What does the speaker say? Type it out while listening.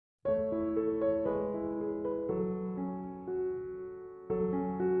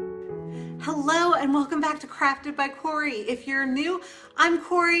Hello and welcome back to Crafted by Corie. If you're new, I'm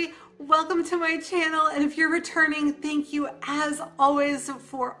Corie. Welcome to my channel, and if you're returning, thank you as always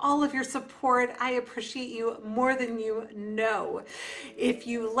for all of your support. I appreciate you more than you know. If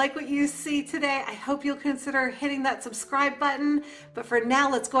you like what you see today, I hope you'll consider hitting that subscribe button. But for now,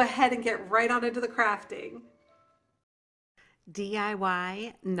 let's go ahead and get right on into the crafting.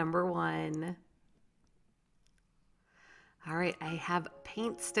 DIY number one. All right, I have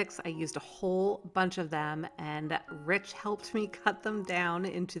paint sticks. I used a whole bunch of them, and Rich helped me cut them down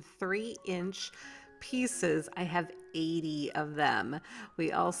into 3-inch pieces. I have 80 of them.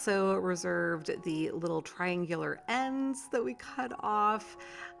 We also reserved the little triangular ends that we cut off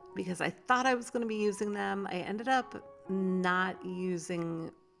because I thought I was going to be using them. I ended up not using,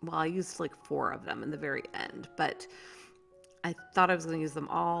 well, I used like 4 of them in the very end, but I thought I was going to use them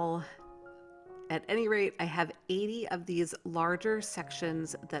all. At any rate, I have 80 of these larger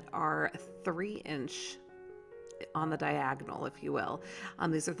sections that are 3-inch on the diagonal, if you will.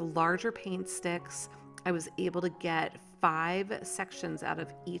 These are the larger paint sticks. I was able to get 5 sections out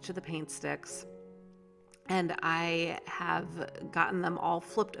of each of the paint sticks, and I have gotten them all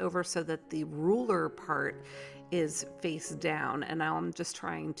flipped over so that the ruler part is face down, and now I'm just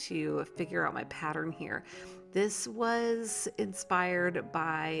trying to figure out my pattern here. This was inspired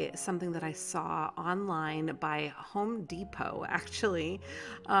by something that I saw online by Home Depot, actually.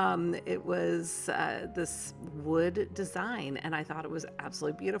 It was this wood design, and I thought it was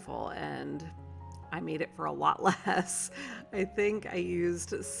absolutely beautiful, and I made it for a lot less. I think I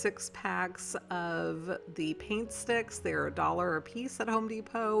used 6 packs of the paint sticks. They're $1 a piece at Home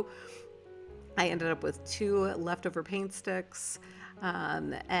Depot. I ended up with 2 leftover paint sticks,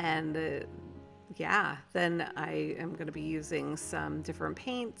 yeah, then I am going to be using some different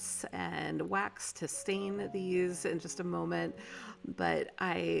paints and wax to stain these in just a moment, but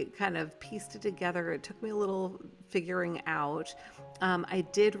I kind of pieced it together. It took me a little figuring out. I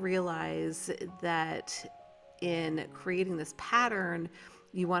did realize that in creating this pattern,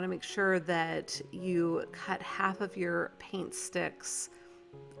 you want to make sure that you cut half of your paint sticks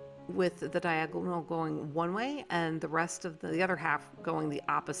with the diagonal going one way and the rest of the other half going the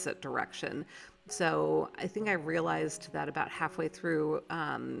opposite direction. So I think I realized that about halfway through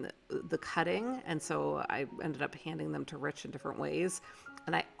the cutting, and so I ended up handing them to Rich in different ways,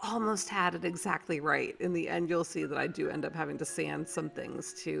 and I almost had it exactly right. In the end, you'll see that I do end up having to sand some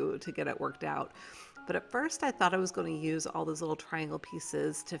things to get it worked out. But at first I thought I was going to use all those little triangle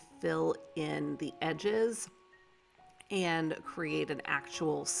pieces to fill in the edges and create an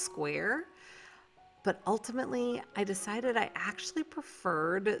actual square. But ultimately, I decided I actually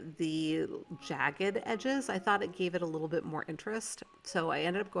preferred the jagged edges. I thought it gave it a little bit more interest, so I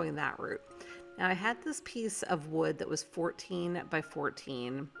ended up going that route. Now, I had this piece of wood that was 14 by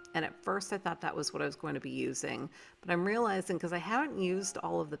 14, and at first I thought that was what I was going to be using. But I'm realizing, because I haven't used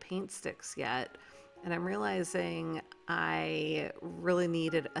all of the paint sticks yet, and I'm realizing I really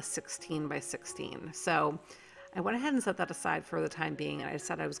needed a 16 by 16. So I went ahead and set that aside for the time being, and I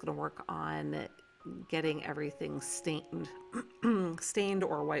decided I was going to work on getting everything stained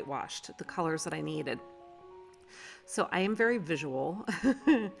or whitewashed, the colors that I needed. So I am very visual.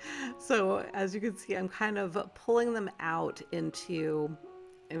 So as you can see, I'm kind of pulling them out into,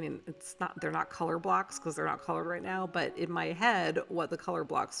 I mean, they're not color blocks because they're not colored right now, but in my head, what the color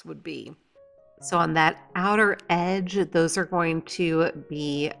blocks would be. So on that outer edge, those are going to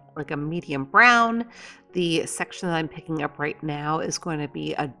be like a medium brown. The section that I'm picking up right now is going to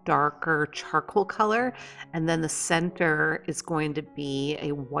be a darker charcoal color. And then the center is going to be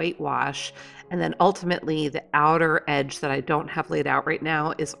a whitewash. And then ultimately the outer edge that I don't have laid out right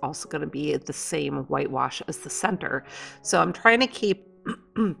now is also going to be the same whitewash as the center. So I'm trying to keep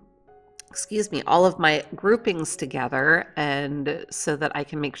excuse me, all of my groupings together, and so that I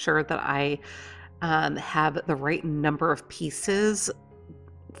can make sure that I have the right number of pieces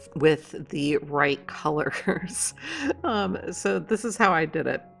with the right colors. So this is how I did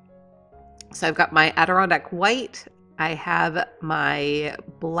it. So I've got my Adirondack white, I have my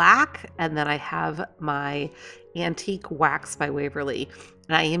black, and then I have my antique wax by Waverly.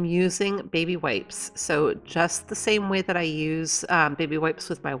 And I am using baby wipes. So just the same way that I use baby wipes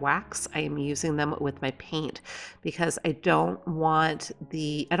with my wax, I am using them with my paint, because I don't want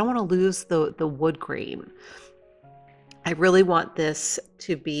to lose the wood grain. I really want this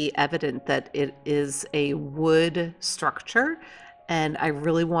to be evident that it is a wood structure, and I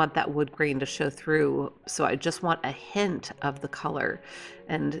really want that wood grain to show through. So I just want a hint of the color.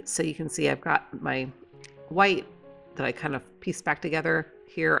 And so you can see I've got my white that I kind of pieced back together.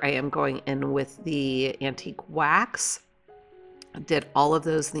 Here I am going in with the antique wax, Did all of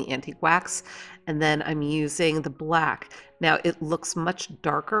those in the antique wax, and then I'm using the black. Now it looks much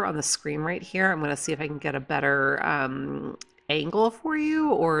darker on the screen right here. I'm going to see if I can get a better angle for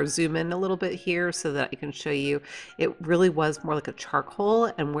you or zoom in a little bit here so that I can show you. It really was more like a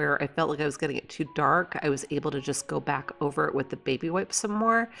charcoal, and where I felt like I was getting it too dark, I was able to just go back over it with the baby wipe some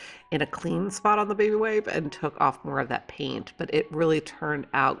more in a clean spot on the baby wipe and took off more of that paint. But it really turned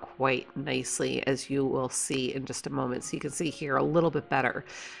out quite nicely, as you will see in just a moment. So you can see here a little bit better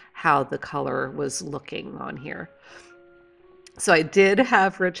how the color was looking on here. So I did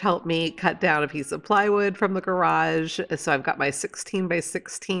have Rich help me cut down a piece of plywood from the garage. So I've got my 16 by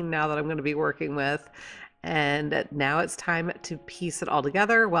 16 now that I'm going to be working with. And now it's time to piece it all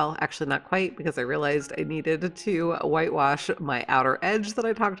together. Well, actually not quite, because I realized I needed to whitewash my outer edge that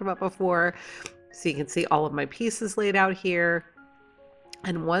I talked about before. So you can see all of my pieces laid out here.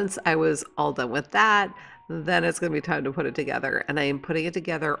 And once I was all done with that, then it's going to be time to put it together. And I am putting it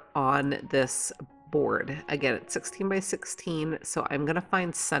together on this board. Again, it's 16 by 16, so I'm going to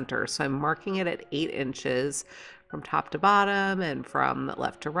find center. So I'm marking it at 8 inches from top to bottom and from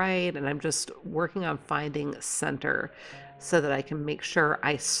left to right, and I'm just working on finding center so that I can make sure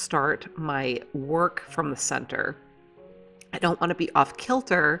I start my work from the center. I don't want to be off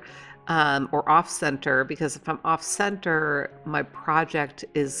kilter or off center, because if I'm off center, my project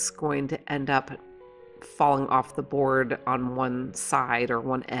is going to end up falling off the board on one side or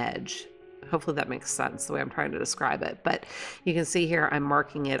one edge. Hopefully that makes sense the way I'm trying to describe it. But you can see here I'm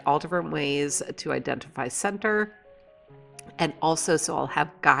marking it all different ways to identify center. And also, so I'll have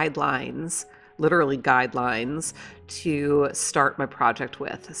guidelines, literally guidelines, to start my project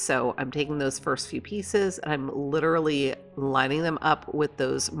with. So I'm taking those first few pieces and I'm literally lining them up with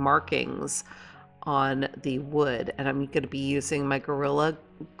those markings on the wood. And I'm going to be using my Gorilla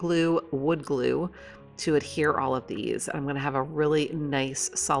Glue wood glue to adhere all of these. I'm going to have a really nice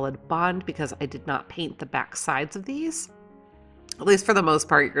solid bond because I did not paint the back sides of these. At least for the most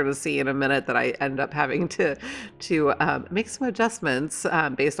part. You're going to see in a minute that I end up having to make some adjustments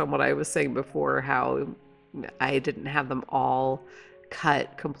based on what I was saying before, how I didn't have them all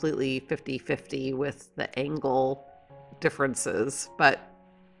cut completely 50-50 with the angle differences, but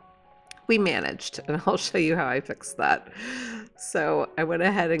we managed, and I'll show you how I fixed that. So I went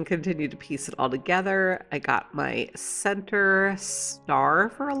ahead and continued to piece it all together. I got my center star,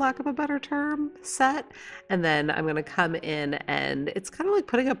 for a lack of a better term, set, and then I'm going to come in, and it's kind of like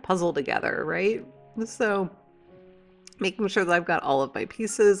putting a puzzle together, right? So making sure that I've got all of my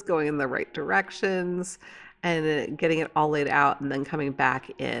pieces going in the right directions and getting it all laid out, and then coming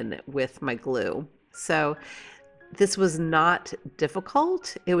back in with my glue. So this was not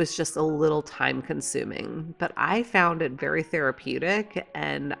difficult. It was just a little time consuming, but I found it very therapeutic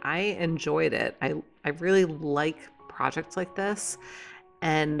and I enjoyed it. I really like projects like this.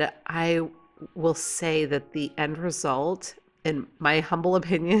 And I will say that the end result, in my humble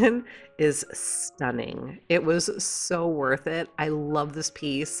opinion, is stunning. It was so worth it. I love this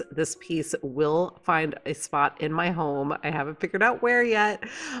piece. This piece will find a spot in my home. I haven't figured out where yet,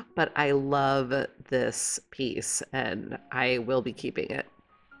 but I love this piece and I will be keeping it.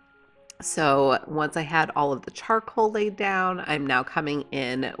 So once I had all of the charcoal laid down, I'm now coming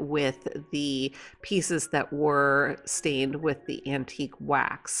in with the pieces that were stained with the antique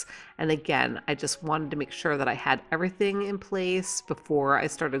wax. And again, I just wanted to make sure that I had everything in place before I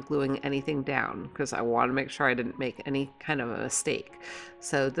started gluing anything down, because I wanted to make sure I didn't make any kind of a mistake.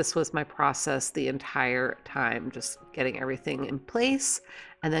 So this was my process the entire time, just getting everything in place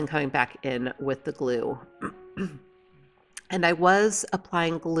and then coming back in with the glue. And I was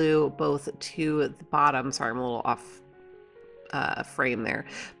applying glue both to the bottom, sorry, I'm a little off frame there,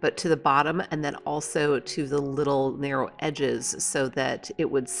 but to the bottom and then also to the little narrow edges so that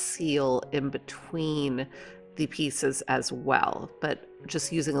it would seal in between the pieces as well, but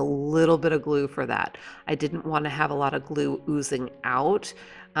just using a little bit of glue for that. I didn't want to have a lot of glue oozing out.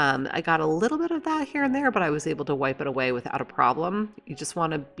 I got a little bit of that here and there, but I was able to wipe it away without a problem. You just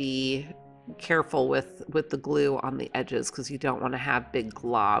want to be careful with the glue on the edges, because you don't want to have big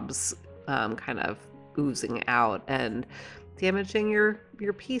globs kind of oozing out and damaging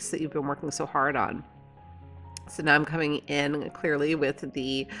your piece that you've been working so hard on. So now I'm coming in clearly with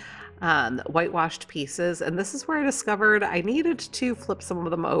the whitewashed pieces, and this is where I discovered I needed to flip some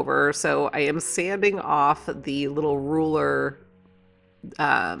of them over. So I am sanding off the little ruler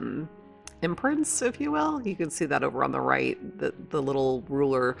imprints, if you will. You can see that over on the right, the little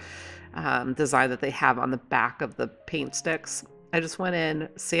ruler design that they have on the back of the paint sticks. I just went in,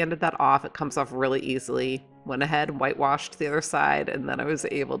 sanded that off. It comes off really easily. Went ahead and whitewashed the other side, and then I was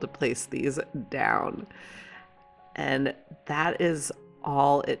able to place these down. And that is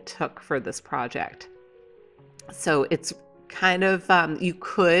all it took for this project. So it's kind of, you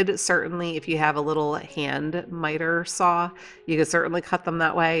could certainly, if you have a little hand miter saw, you could certainly cut them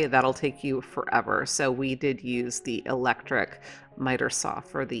that way. That'll take you forever. So we did use the electric miter saw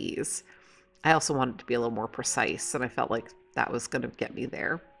for these. I also wanted to be a little more precise, and I felt like that was going to get me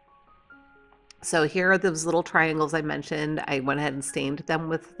there. So here are those little triangles I mentioned. I went ahead and stained them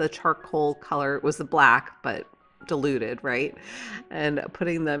with the charcoal color. It was the black, but diluted, right? And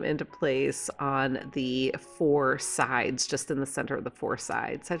putting them into place on the 4 sides, just in the center of the 4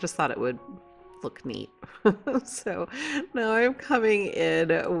 sides. I just thought it would look neat. So now I'm coming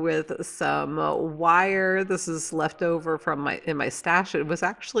in with some wire. This is left over from my stash. It was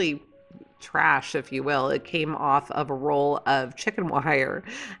actually trash, if you will. It came off of a roll of chicken wire,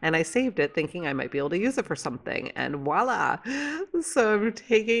 and I saved it thinking I might be able to use it for something, and voila. So I'm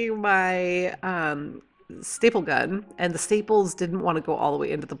taking my staple gun, and the staples didn't want to go all the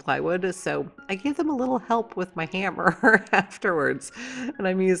way into the plywood, so I gave them a little help with my hammer afterwards. And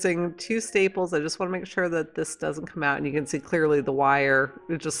I'm using 2 staples. I just want to make sure that this doesn't come out, and you can see clearly the wire,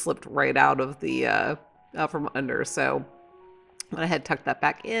 it just slipped right out of the out from under. So I had tucked that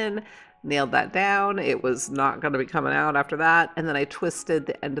back in, nailed that down. It was not going to be coming out after that. And then I twisted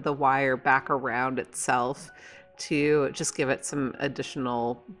the end of the wire back around itself to just give it some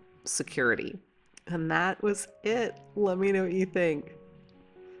additional security. And that was it. Let me know what you think.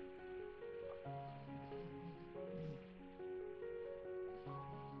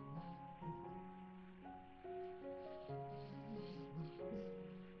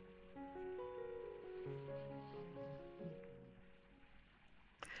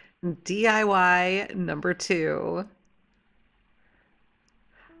 DIY number 2.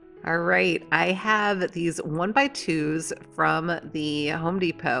 All right, I have these 1x2s from the Home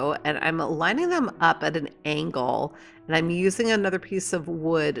Depot, and I'm lining them up at an angle, and I'm using another piece of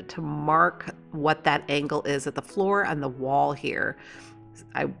wood to mark what that angle is at the floor and the wall here.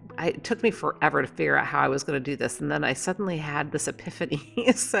 It took me forever to figure out how I was going to do this, and then I suddenly had this epiphany.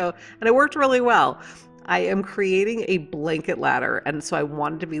 And it worked really well. I am creating a blanket ladder, and so I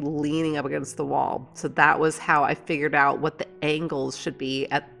wanted to be leaning up against the wall. So that was how I figured out what the angles should be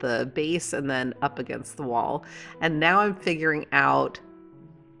at the base and then up against the wall. And now I'm figuring out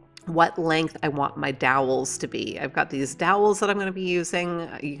what length I want my dowels to be. I've got these dowels that I'm going to be using.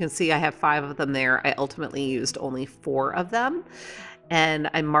 You can see I have 5 of them there. I ultimately used only 4 of them. And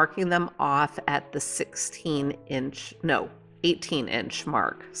I'm marking them off at the 18-inch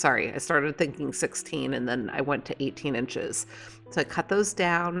mark. Sorry, I started thinking 16 and then I went to 18 inches. So I cut those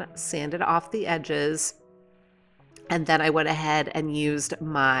down, sanded off the edges, and then I went ahead and used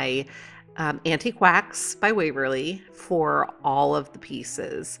my Antique Wax by Waverly for all of the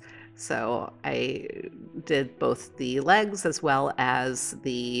pieces. So I did both the legs as well as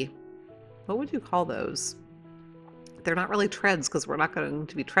the, what would you call those? They're not really treads because we're not going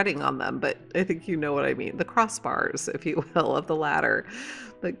to be treading on them, but I think you know what I mean. The crossbars, if you will, of the ladder.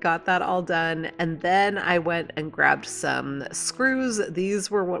 But got that all done. And then I went and grabbed some screws. These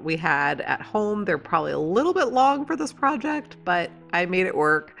were what we had at home. They're probably a little bit long for this project, but I made it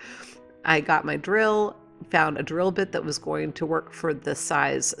work. I got my drill, found a drill bit that was going to work for the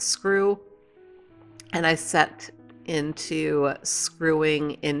size screw, and I set into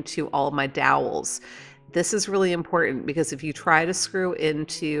screwing into all my dowels. This is really important because if you try to screw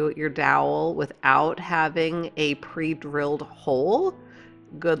into your dowel without having a pre-drilled hole,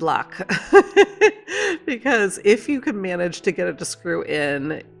 good luck. Because if you can manage to get it to screw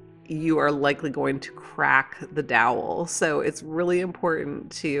in, you are likely going to crack the dowel. So it's really important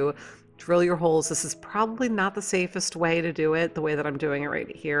to drill your holes. This is probably not the safest way to do it, the way that I'm doing it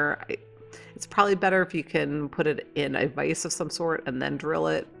right here. It's probably better if you can put it in a vise of some sort and then drill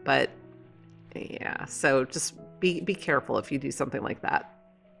it, but yeah, so just be careful if you do something like that.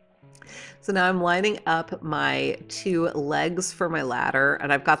 So now I'm lining up my 2 legs for my ladder,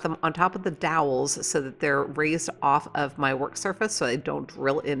 and I've got them on top of the dowels so that they're raised off of my work surface so I don't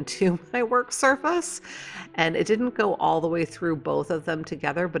drill into my work surface. And it didn't go all the way through both of them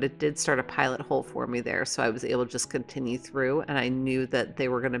together, but it did start a pilot hole for me there. So I was able to just continue through, and I knew that they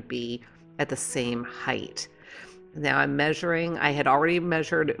were going to be at the same height. Now I'm measuring. I had already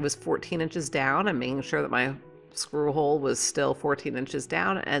measured, it was 14 inches down. I'm making sure that my screw hole was still 14 inches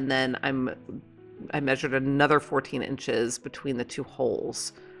down, and then I measured another 14 inches between the 2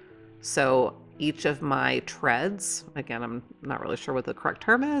 holes. So each of my treads, again, I'm not really sure what the correct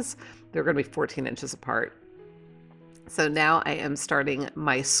term is, they're going to be 14 inches apart. So now I am starting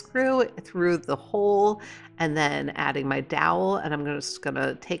my screw through the hole and then adding my dowel, and I'm just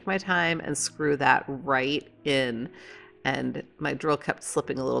gonna take my time and screw that right in. And my drill kept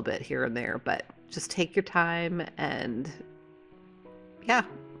slipping a little bit here and there, but just take your time and yeah,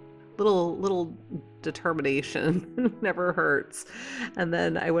 little determination never hurts. And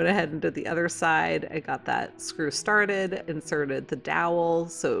then I went ahead and did the other side. I got that screw started, inserted the dowel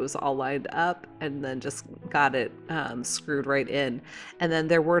so it was all lined up, and then just got it screwed right in. And then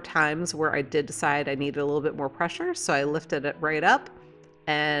there were times where I did decide I needed a little bit more pressure, so I lifted it right up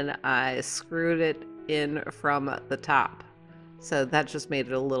and I screwed it in from the top. So that just made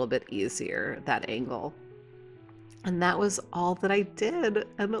it a little bit easier, that angle. And that was all that I did.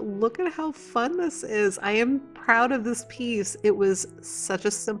 And look at how fun this is. I am proud of this piece. It was such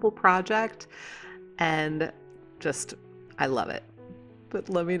a simple project and just, I love it. But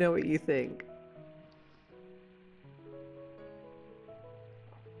let me know what you think.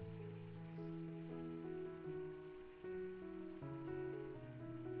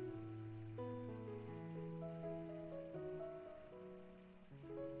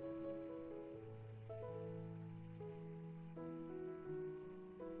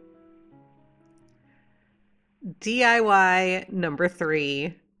 DIY number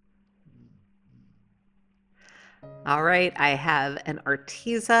 3. All right, I have an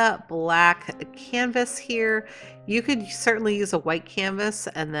Arteza black canvas here. You could certainly use a white canvas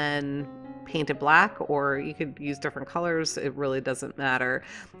and then paint it black, or you could use different colors. It really doesn't matter.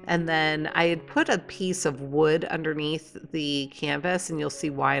 And then I had put a piece of wood underneath the canvas, and you'll see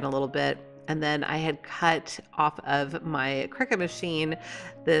why in a little bit. And then I had cut off of my Cricut machine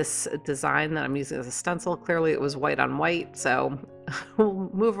this design that I'm using as a stencil. Clearly it was white on white, so we'll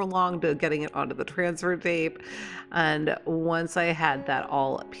move along to getting it onto the transfer tape. And once I had that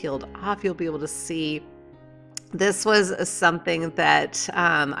all peeled off, you'll be able to see this was something that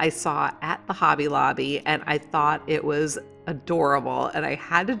I saw at the Hobby Lobby, and I thought it was adorable, and I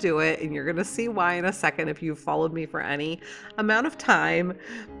had to do it, and you're gonna see why in a second if you've followed me for any amount of time.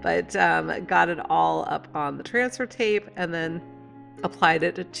 But got it all up on the transfer tape and then applied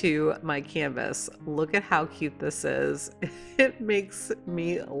it to my canvas. Look at how cute this is. It makes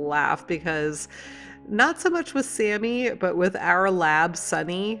me laugh because not so much with Sammy, but with our lab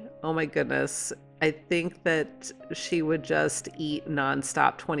Sunny, oh my goodness, I think that she would just eat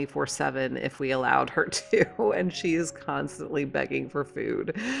nonstop 24/7 if we allowed her to, and she is constantly begging for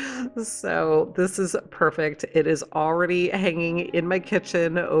food. So this is perfect. It is already hanging in my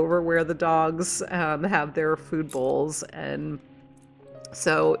kitchen over where the dogs have their food bowls, and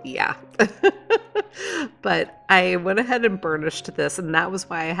so yeah. But I went ahead and burnished this, and that was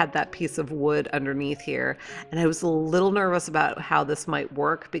why I had that piece of wood underneath here. And I was a little nervous about how this might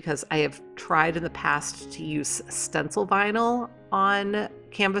work because I have tried in the past to use stencil vinyl on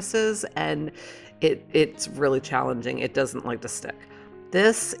canvases, and it's really challenging. It doesn't like to stick.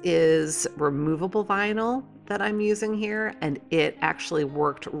 This is removable vinyl that I'm using here, and it actually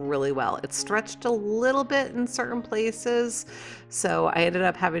worked really well. It stretched a little bit in certain places, so I ended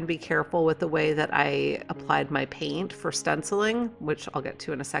up having to be careful with the way that I applied my paint for stenciling, which I'll get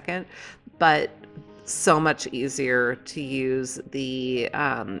to in a second, but so much easier to use the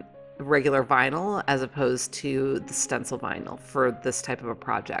regular vinyl as opposed to the stencil vinyl for this type of a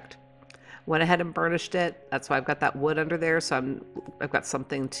project. Went ahead and burnished it. That's why I've got that wood under there, so I've got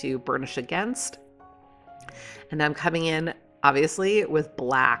something to burnish against. And I'm coming in, obviously, with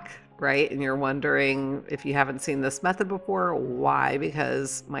black, right? And you're wondering, if you haven't seen this method before, why?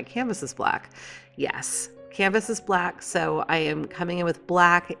 Because my canvas is black. Yes, canvas is black, so I am coming in with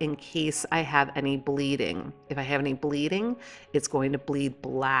black in case I have any bleeding. If I have any bleeding, it's going to bleed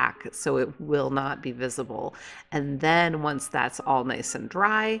black, so it will not be visible. And then once that's all nice and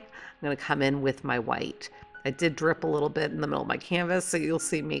dry, I'm going to come in with my white. I did drip a little bit in the middle of my canvas, so you'll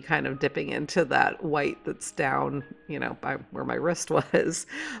see me kind of dipping into that white that's down, you know, by where my wrist was.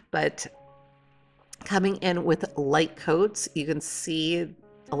 But coming in with light coats, you can see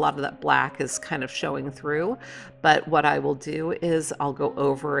a lot of that black is kind of showing through. But what I will do is I'll go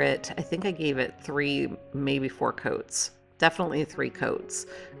over it. I think I gave it 3, maybe 4 coats. Definitely 3 coats,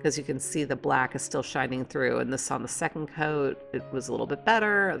 because you can see the black is still shining through. And this on the second coat, it was a little bit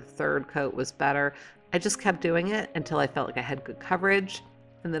better. The third coat was better. I just kept doing it until I felt like I had good coverage,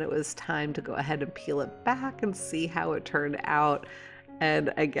 and then it was time to go ahead and peel it back and see how it turned out.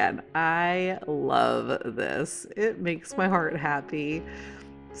 And again, I love this. It makes my heart happy.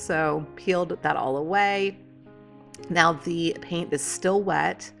 So peeled that all away. Now the paint is still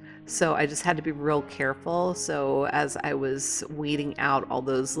wet, So I just had to be real careful. So as I was weeding out all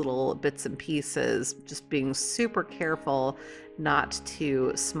those little bits and pieces, just being super careful not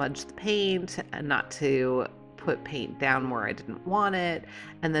to smudge the paint and not to put paint down where I didn't want it,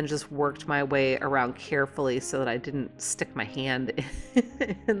 and then just worked my way around carefully so that I didn't stick my hand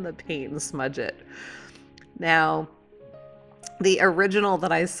in the paint and smudge it. Now, the original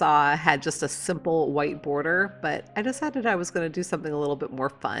that I saw had just a simple white border, but I decided I was going to do something a little bit more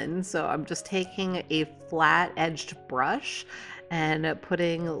fun. So I'm just taking a flat edged brush and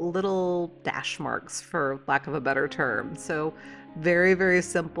putting little dash marks, for lack of a better term. So very, very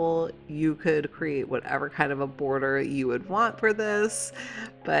simple. You could create whatever kind of a border you would want for this,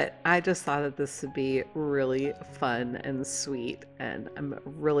 but I just thought that this would be really fun and sweet, and I'm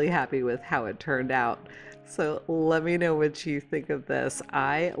really happy with how it turned out. So let me know what you think of this.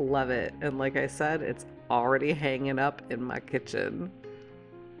 I love it. And like I said, it's already hanging up in my kitchen.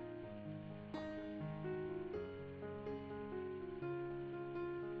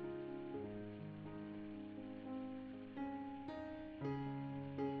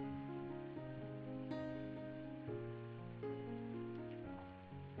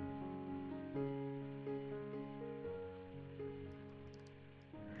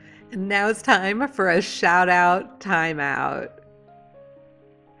 And now it's time for a shout out timeout.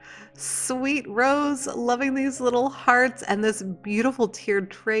 Sweet Rose, loving these little hearts and this beautiful tiered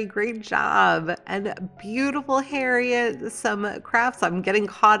tray. Great job. And beautiful Harriet, some crafts. I'm getting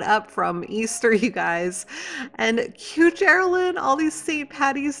caught up from Easter, you guys. And cute Geraldine, all these St.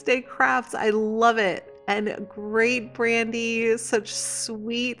 Patty's Day crafts. I love it. And great Brandy, such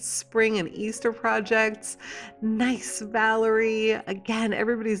sweet spring and Easter projects. Nice Valerie. Again,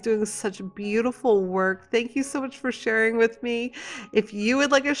 everybody's doing such beautiful work. Thank you so much for sharing with me. If you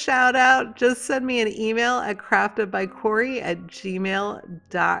would like a shout out, just send me an email at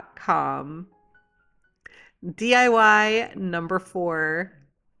craftedbycorie@gmail.com. DIY number 4.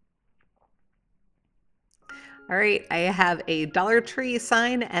 All right, I have a Dollar Tree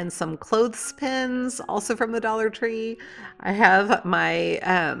sign and some clothespins, also from the Dollar Tree. I have my,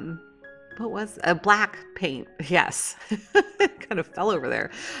 what was a black paint? Yes, it kind of fell over there.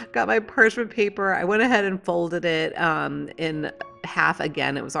 Got my parchment paper. I went ahead and folded it in half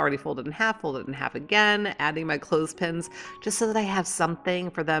again. It was already folded in half, folded in half again, adding my clothespins just so that I have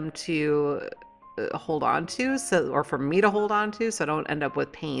something for them to hold on to, so, or for me to hold on to, so I don't end up with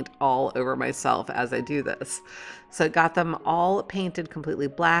paint all over myself as I do this. So I got them all painted completely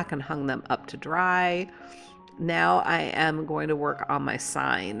black and hung them up to dry. Now I am going to work on my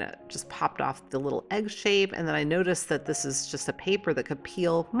sign. Just popped off the little egg shape, and then I noticed that this is just a paper that could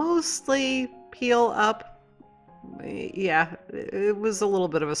peel, mostly peel up. Yeah, it was a little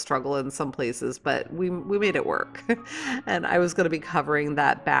bit of a struggle in some places, but we made it work. And I was going to be covering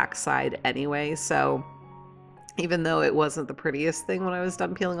that back side anyway, so even though it wasn't the prettiest thing when I was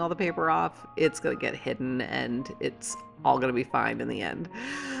done peeling all the paper off, it's going to get hidden and it's all going to be fine in the end.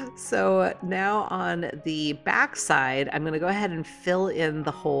 So now on the back side, I'm going to go ahead and fill in the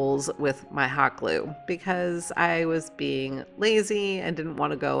holes with my hot glue because I was being lazy and didn't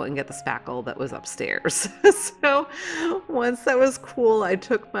want to go and get the spackle that was upstairs. So once that was cool, I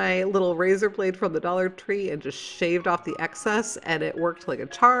took my little razor blade from the Dollar Tree and just shaved off the excess, and it worked like a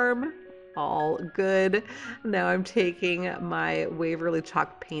charm. All good. Now I'm taking my Waverly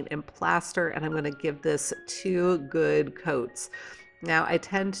chalk paint and plaster, and I'm going to give this 2 good coats. Now I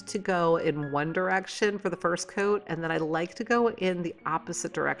tend to go in one direction for the first coat, and then I like to go in the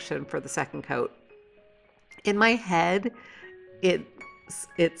opposite direction for the second coat. In my head,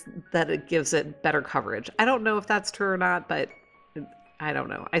 it's that it gives it better coverage. I don't know if that's true or not, but I don't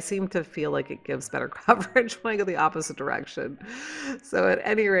know. I seem to feel like it gives better coverage when I go the opposite direction. So at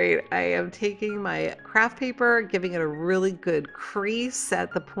any rate, I am taking my craft paper, giving it a really good crease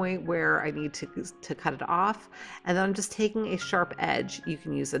at the point where I need to cut it off. And then I'm just taking a sharp edge. You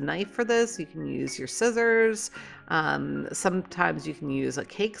can use a knife for this. You can use your scissors. Sometimes you can use a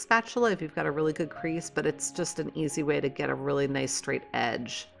cake spatula if you've got a really good crease, but it's just an easy way to get a really nice straight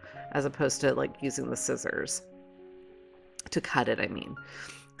edge as opposed to like using the scissors. To cut it, I mean.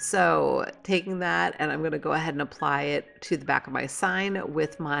 So taking that, and I'm going to go ahead and apply it to the back of my sign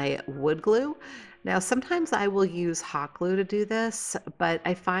with my wood glue. Now sometimes I will use hot glue to do this, but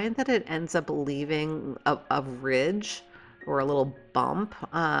I find that it ends up leaving a ridge or a little bump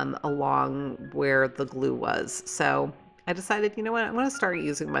along where the glue was. So I decided, you know what, I'm going to start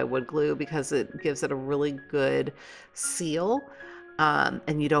using my wood glue because it gives it a really good seal,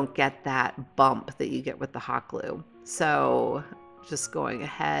 and you don't get that bump that you get with the hot glue. So just going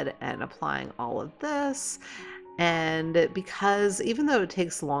ahead and applying all of this. And because even though it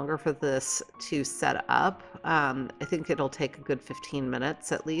takes longer for this to set up, I think it'll take a good 15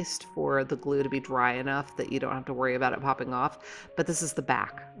 minutes at least for the glue to be dry enough that you don't have to worry about it popping off. But this is the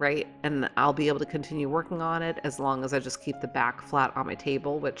back, right? And I'll be able to continue working on it as long as I just keep the back flat on my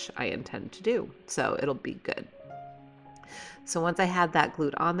table, which I intend to do. So it'll be good. So once I had that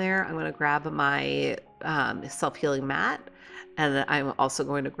glued on there, I'm going to grab my self-healing mat, and I'm also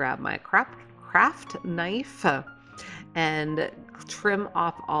going to grab my craft knife and trim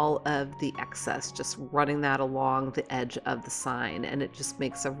off all of the excess, just running that along the edge of the sign, and it just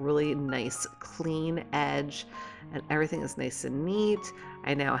makes a really nice clean edge, and everything is nice and neat.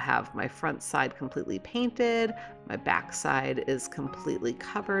 I now have my front side completely painted. My back side is completely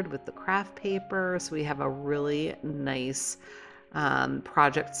covered with the craft paper, so we have a really nice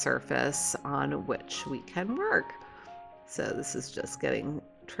project surface on which we can work. So this is just getting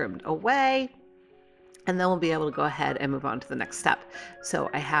trimmed away, and then we'll be able to go ahead and move on to the next step. So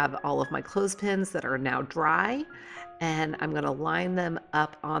I have all of my clothespins that are now dry, and I'm going to line them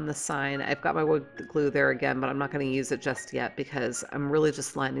up on the sign. I've got my wood glue there again, but I'm not going to use it just yet because I'm really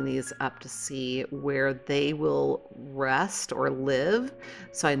just lining these up to see where they will rest or live,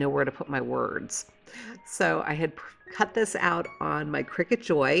 so I know where to put my words. So I had cut this out on my Cricut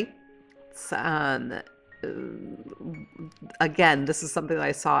Joy. Again, this is something that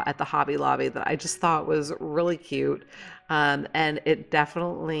I saw at the Hobby Lobby that I just thought was really cute. And it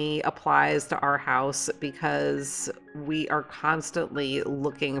definitely applies to our house because we are constantly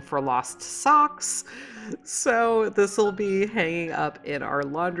looking for lost socks. So this will be hanging up in our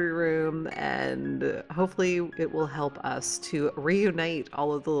laundry room, and hopefully it will help us to reunite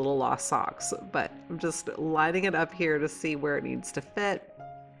all of the little lost socks. But I'm just lining it up here to see where it needs to fit.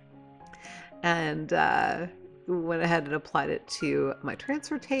 And went ahead and applied it to my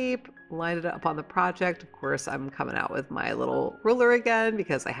transfer tape, lined it up on the project. Of course, I'm coming out with my little ruler again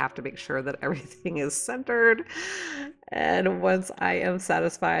because I have to make sure that everything is centered. And once I am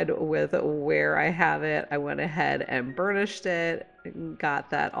satisfied with where I have it, I went ahead and burnished it, got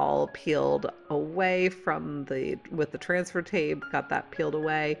that all peeled away from with the transfer tape, got that peeled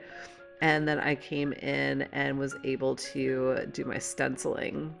away. And then I came in and was able to do my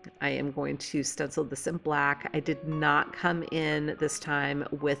stenciling. I am going to stencil this in black. I did not come in this time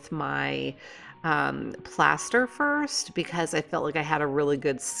with my plaster first because I felt like I had a really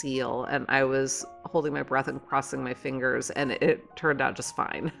good seal, and I was holding my breath and crossing my fingers, and it turned out just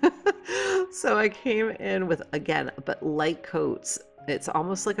fine. So I came in with, again, but light coats. It's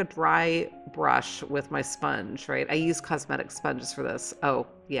almost like a dry brush with my sponge, right? I use cosmetic sponges for this. Oh,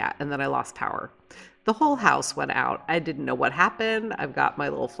 yeah. And then I lost power. The whole house went out. I didn't know what happened. I've got my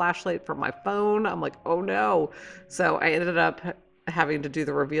little flashlight from my phone. I'm like, oh no. So I ended up having to do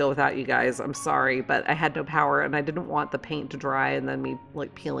the reveal without you guys. I'm sorry, but I had no power, and I didn't want the paint to dry and then me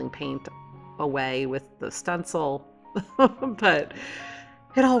like peeling paint away with the stencil. But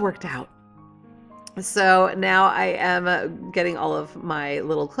it all worked out. So now I am getting all of my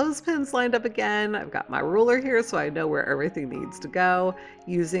little clothespins lined up again. I've got my ruler here so I know where everything needs to go.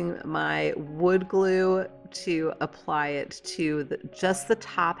 Using my wood glue to apply it to just the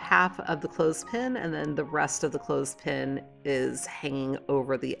top half of the clothespin, and then the rest of the clothespin is hanging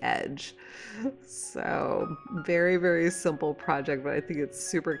over the edge. So very, very simple project, but I think it's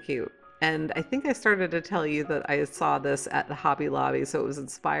super cute. And I think I started to tell you that I saw this at the Hobby Lobby, so it was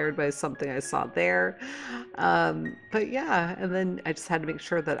inspired by something I saw there. But yeah, and then I just had to make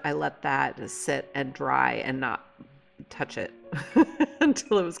sure that I let that sit and dry and not touch it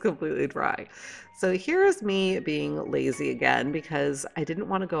until it was completely dry. So here's me being lazy again because I didn't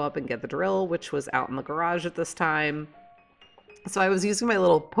want to go up and get the drill, which was out in the garage at this time. So I was using my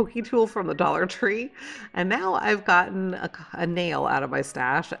little pokey tool from the Dollar Tree, and now I've gotten a nail out of my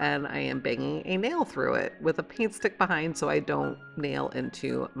stash, and I am banging a nail through it with a paint stick behind so I don't nail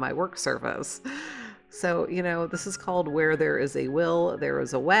into my work surface. So, you know, this is called where there is a will, there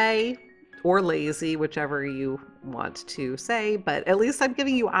is a way, or lazy, whichever you want to say, but at least I'm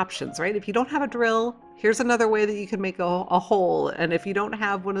giving you options, right? If you don't have a drill, here's another way that you can make a hole. And if you don't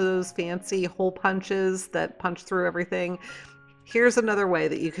have one of those fancy hole punches that punch through everything, here's another way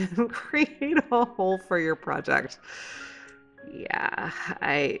that you can create a hole for your project. Yeah,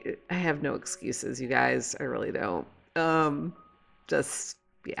 I have no excuses, you guys. I really don't. Just,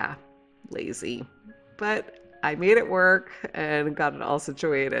 yeah, lazy. But I made it work and got it all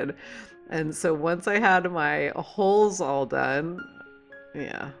situated. And so once I had my holes all done,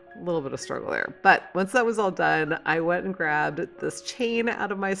 yeah, a little bit of struggle there. But once that was all done, I went and grabbed this chain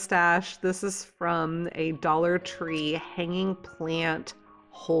out of my stash. This is from a Dollar Tree hanging plant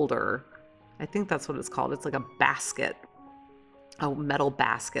holder. I think that's what it's called. It's like a basket, a metal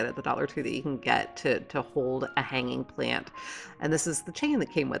basket at the Dollar Tree that you can get to hold a hanging plant. And this is the chain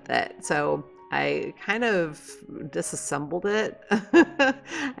that came with it. So I kind of disassembled it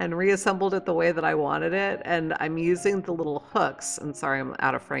and reassembled it the way that I wanted it. And I'm using the little hooks. And sorry, I'm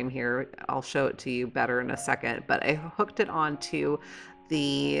out of frame here. I'll show it to you better in a second. But I hooked it onto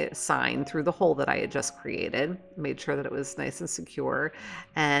the sign through the hole that I had just created, made sure that it was nice and secure.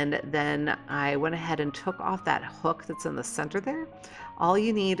 And then I went ahead and took off that hook that's in the center there. All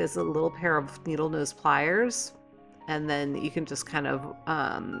you need is a little pair of needle nose pliers, and then you can just kind of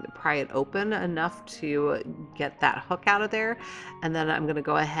pry it open enough to get that hook out of there. And then I'm gonna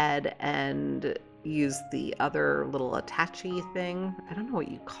go ahead and use the other little attachy thing. I don't know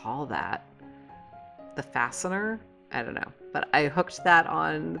what you call that. The fastener? I don't know, but I hooked that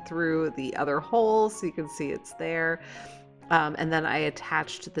on through the other hole so you can see it's there. And then I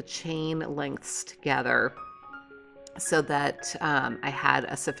attached the chain lengths together so that I had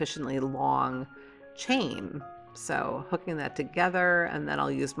a sufficiently long chain. So hooking that together, and then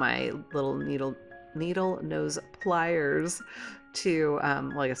I'll use my little needle nose pliers to,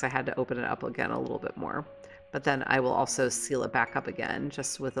 well, I guess I had to open it up again a little bit more. But then I will also seal it back up again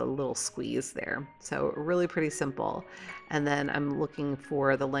just with a little squeeze there. So really pretty simple. And then I'm looking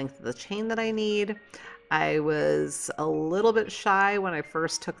for the length of the chain that I need. I was a little bit shy when I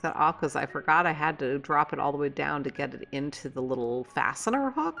first took that off because I forgot I had to drop it all the way down to get it into the little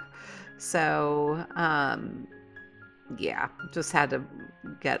fastener hook. So yeah, just had to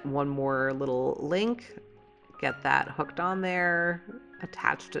get one more little link, get that hooked on there,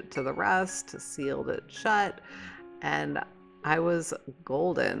 attached it to the rest, sealed it shut, and I was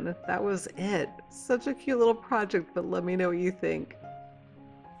golden. That was it. Such a cute little project, but let me know what you think.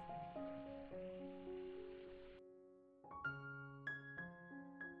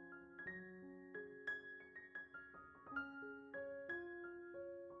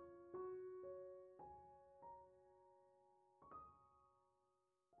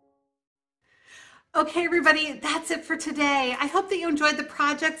 Okay, everybody, that's it for today. I hope that you enjoyed the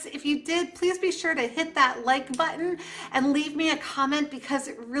projects. If you did, please be sure to hit that like button and leave me a comment because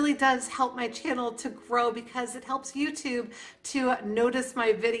it really does help my channel to grow, because it helps YouTube to notice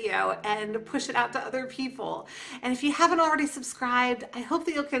my video and push it out to other people. And if you haven't already subscribed, I hope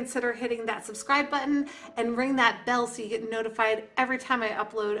that you'll consider hitting that subscribe button and ring that bell so you get notified every time I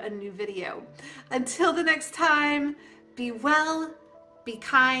upload a new video. Until the next time, be well, be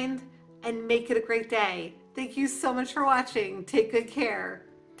kind, and make it a great day. Thank you so much for watching. Take good care.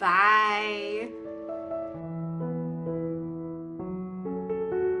 Bye.